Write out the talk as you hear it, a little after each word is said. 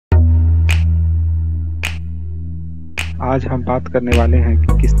आज हम बात करने वाले हैं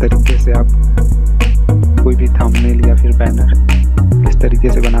कि किस तरीके से आप कोई भी थंबनेल या फिर बैनर किस तरीके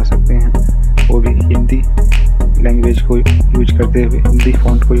से बना सकते हैं, वो भी हिंदी लैंग्वेज को यूज करते हुए, हिंदी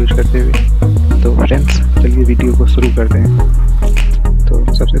फ़ॉन्ट को यूज करते हुए। तो फ्रेंड्स चलिए वीडियो को शुरू करते हैं। तो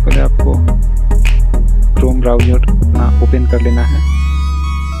सबसे पहले आपको क्रोम ब्राउज़र ओपन कर लेना है।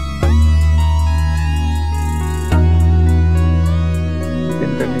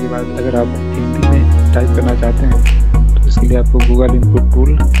 ओपन करने के बाद अगर आप हिंदी में टाइप करना चाहते हैं तो इसके लिए आपको गूगल इनपुट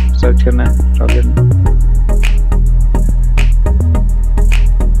टूल सर्च करना है ब्राउज़र में।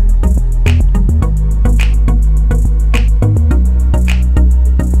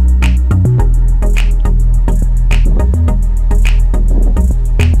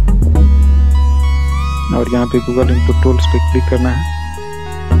 और यहाँ पे गूगल इनपुट टूल्स पे क्लिक करना है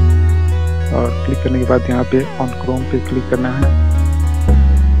और क्लिक करने के बाद यहाँ पे ऑन क्रोम पे क्लिक करना है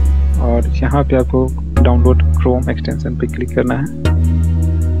और यहाँ पे आपको डाउनलोड क्रोम एक्सटेंशन पे क्लिक करना है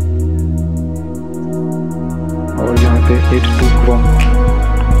और यहाँ पे एड टू क्रोम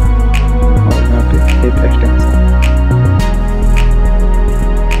और यहाँ पे एड एक्सटेंशन।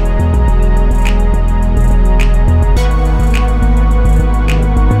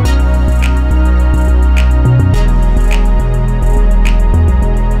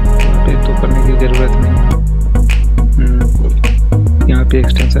 जरूरत नहीं है, यहाँ पे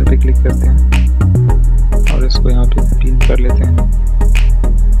एक्सटेंशन पे क्लिक करते हैं और इसको यहाँ पे पिन कर लेते हैं।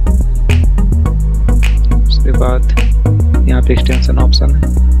 उसके बाद यहाँ पे एक्सटेंशन ऑप्शन है,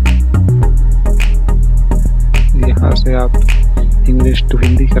 यहाँ से आप इंग्लिश टू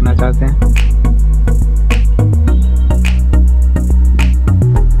हिंदी करना चाहते हैं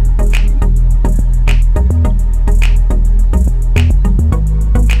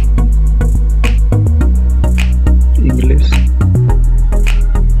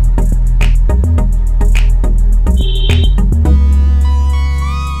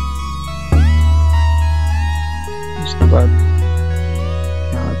बाद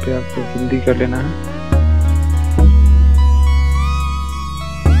यहाँ पे आपको हिंदी कर लेना है।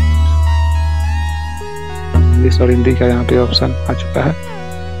 इंग्लिश और हिंदी का यहाँ पे ऑप्शन आ चुका है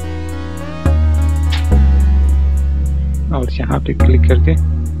और यहाँ पे क्लिक करके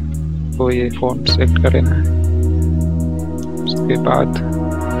वो ये फ़ॉन्ट सेलेक्ट कर लेना है। उसके बाद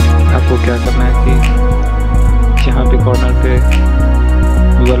आपको क्या करना है कि यहाँ पे कॉर्नर पे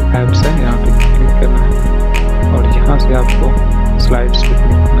गूगल एप्स है, यहाँ पे क्लिक करना है और यहाँ से आपको स्लाइड्स पे क्लिक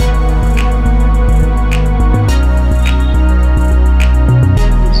करना है।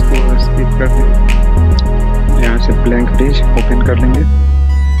 इसको स्किप कर देंगे, यहाँ से ब्लैंक पेज ओपन कर लेंगे।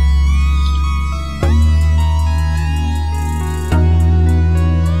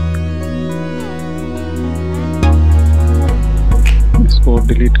 इसको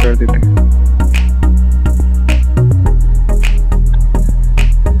डिलीट कर देते हैं।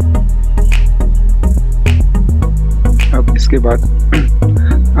 इसके बाद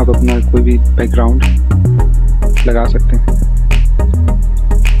आप अपना कोई भी बैकग्राउंड लगा सकते हैं।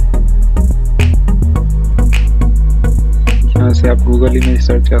 यहाँ से आप गूगल इमेज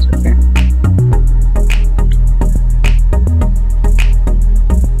सर्च कर सकते हैं।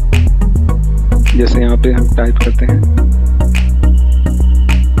 जैसे यहाँ पे हम टाइप करते हैं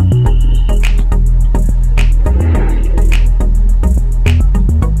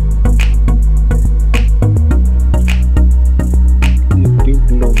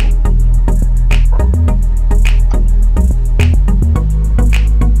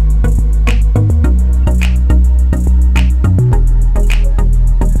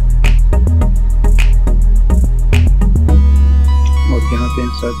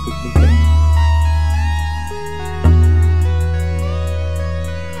सर्च पे क्लिक करेंगे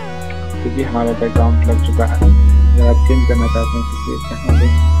तो ये हमारा बैकग्राउंड लग चुका है। अगर आप चेंज करना चाहते हैं तो यहाँ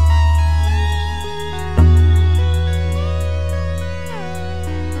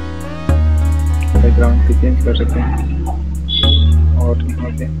पे बैकग्राउंड पे चेंज कर सकते हैं और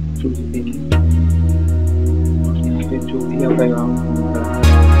यहाँ पे चूज कीजिए, यहाँ पे जो भी आप बैकग्राउंड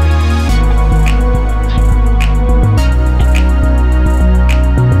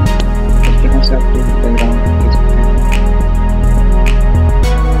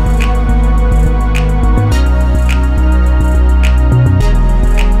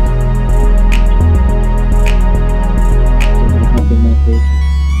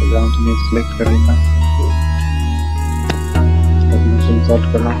सेलेक्ट कर लेना इंसर्ट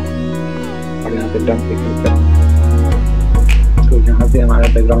करना और यहाँ पे डन पे क्लिक करना। तो यहाँ पे हमारा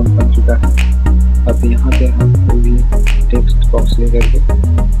बैकग्राउंड बन चुका है। अब यहाँ पे हम कोई भी टेक्स्ट बॉक्स लेकर के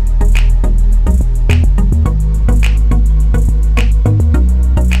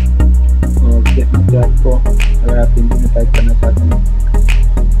और यहाँ पे आपको अगर आप हिंदी में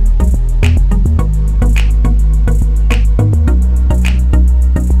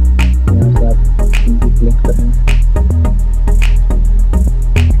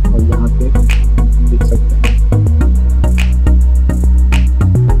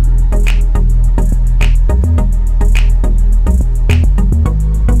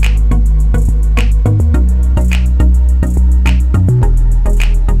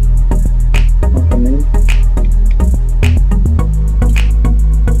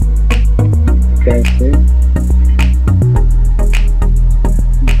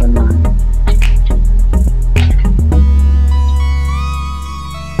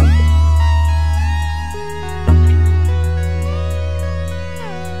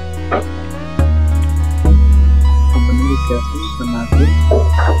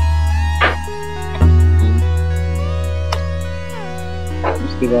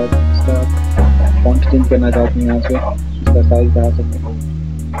बाद इसका फॉन्ट चेंज करना चाहते हैं, यहाँ से इसका साइज बढ़ा सकते हैं।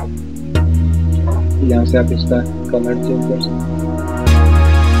 यहाँ से आप इसका कलर चेंज कर सकते हैं।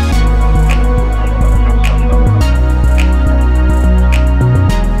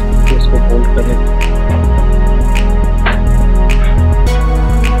 इसको बोल्ड कर लेते हैं।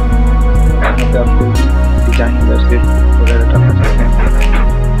 आप कोई डिजाइन वैसे वगैरह डालना चाहते हैं।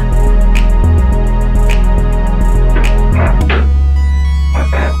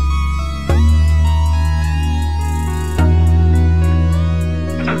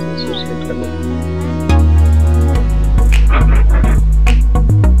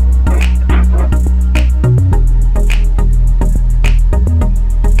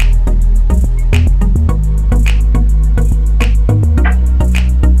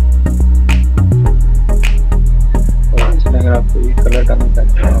 कलर डालना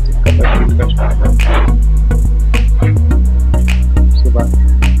चाहते हैं तो कलर चूज कर सकते हैं। उसके बाद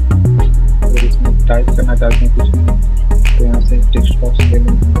अगर इसमें टाइप करना चाहते हैं कुछ भी तो यहाँ से टेक्स्ट बॉक्स ले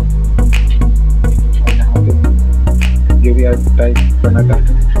लेंगे और यहाँ पे जो भी आप टाइप करना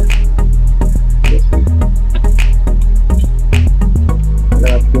चाहते हैं, जैसे अगर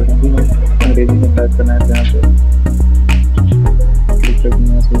आपको हिंदी में अंग्रेजी में टाइप करना है तो यहाँ पे क्लिक करके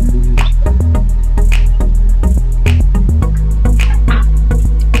यहाँ से हिंदी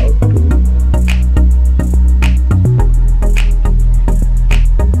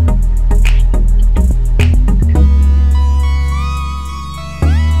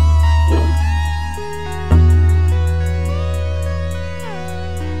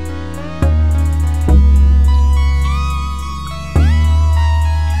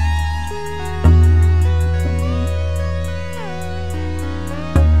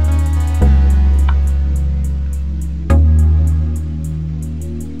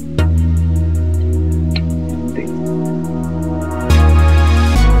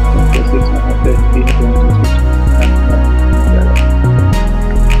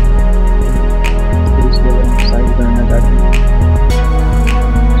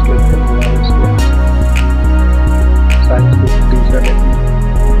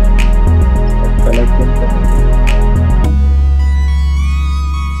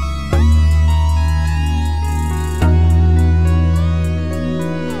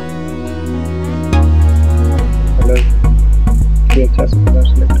अच्छा से कलर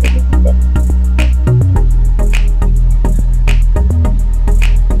सेलेक्ट कर लेंगे।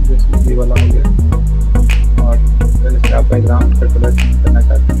 जैसे ये वाला हो गया और जैसे आप बैकग्राउंड का कलर चेंज करना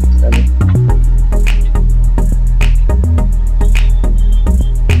चाहते हैं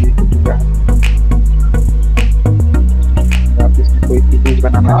आप इसमें कोई इमेज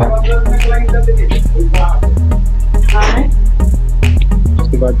बनाना चाहते हैं,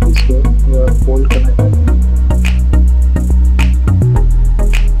 उसके बाद इसको फोल्ड करना चाहते हैं।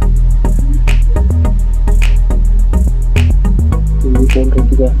 फोल्ड हो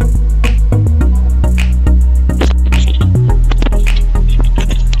चुका है।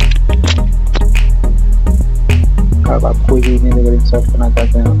 अब आप कोई भी इमेज अगर इंसर्ट करना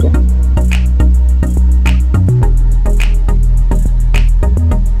चाहते हैं यहाँ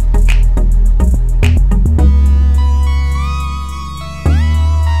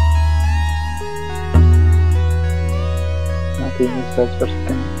पे इमेज सर्च कर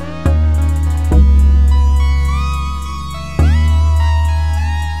सकते हैं।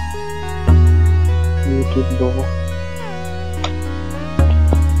 यूट्यूब लोगो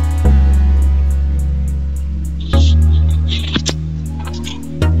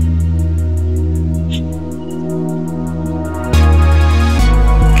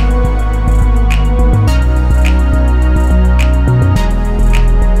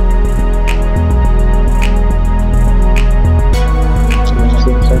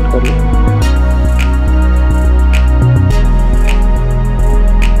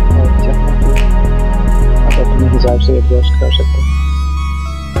से एडजस्ट कर सकते हैं।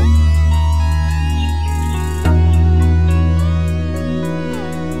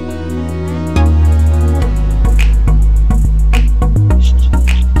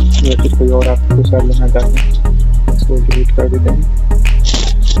 या फिर कोई और आप दूसरा लेना चाहते हैं इसको डिलीट कर देते हैं।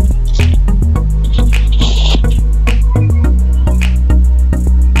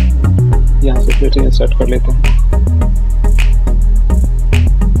 यहाँ से फिर इंसर्ट कर लेते हैं।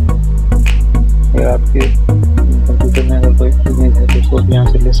 अगर आपके कंप्यूटर में अगर कोई इमेज है तो उसको भी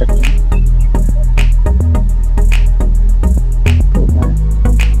यहाँ से ले सकते हैं। तो मैं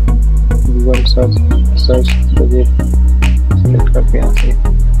गूगल सर्च बजे सेलेक्ट करके यहाँ से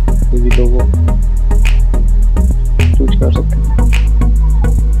कोई भी लोगो चूज कर सकते हैं।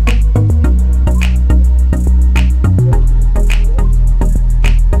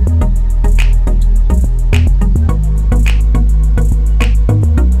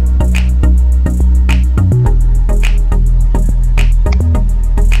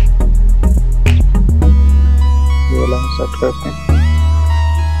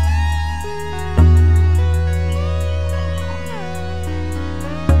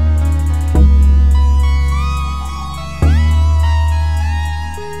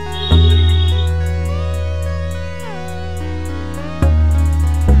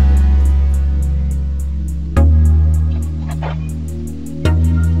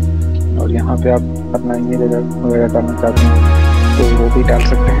 पे आप अपना इमेज वगैरह डालना चाहते हैं तो वो भी डाल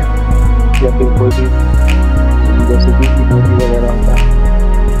सकते हैं, या फिर कोई भी जैसे कि इमोजी वगैरह होता है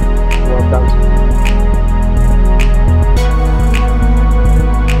वो आप डाल सकते हैं।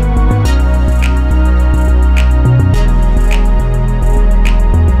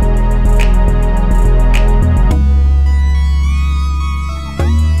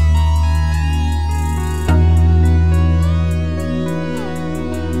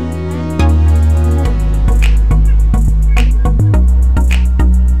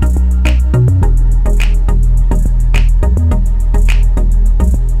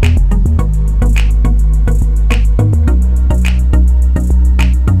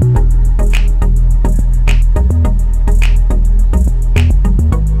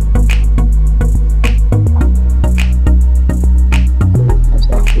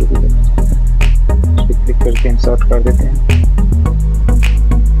 करके इंसर्ट कर देते हैं।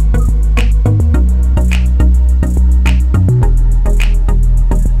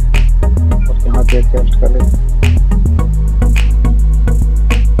 और यहाँ पे एडजस्ट कर लेते हैं।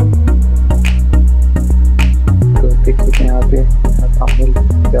 तो देख सकते हैं यहाँ पे थंबनेल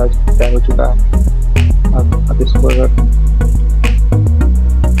तैयार हो चुका है। अब इसको अगर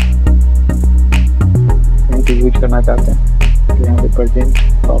कहीं पे यूज करना चाहते हैं तो यहाँ पे प्रेजेंट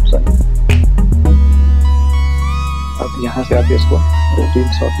का ऑप्शन है। अब यहाँ से आप इसको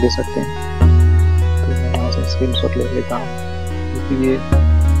स्क्रीनशॉट ले सकते हैं। तो मैं यहाँ से स्क्रीनशॉट ले लेता हूँ, क्योंकि ये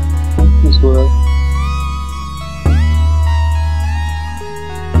इसको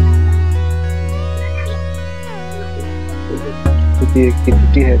क्योंकि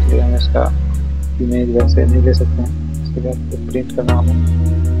एक्टिविटी है इसलिए हम इसका इमेज वैसे नहीं ले सकते हैं। इसके बाद प्रिंट करना हमें,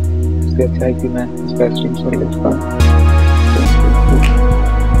 इससे अच्छा है कि मैं इसका स्क्रीनशॉट ले चुका हूँ।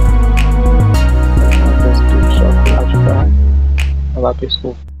 अब आप इसको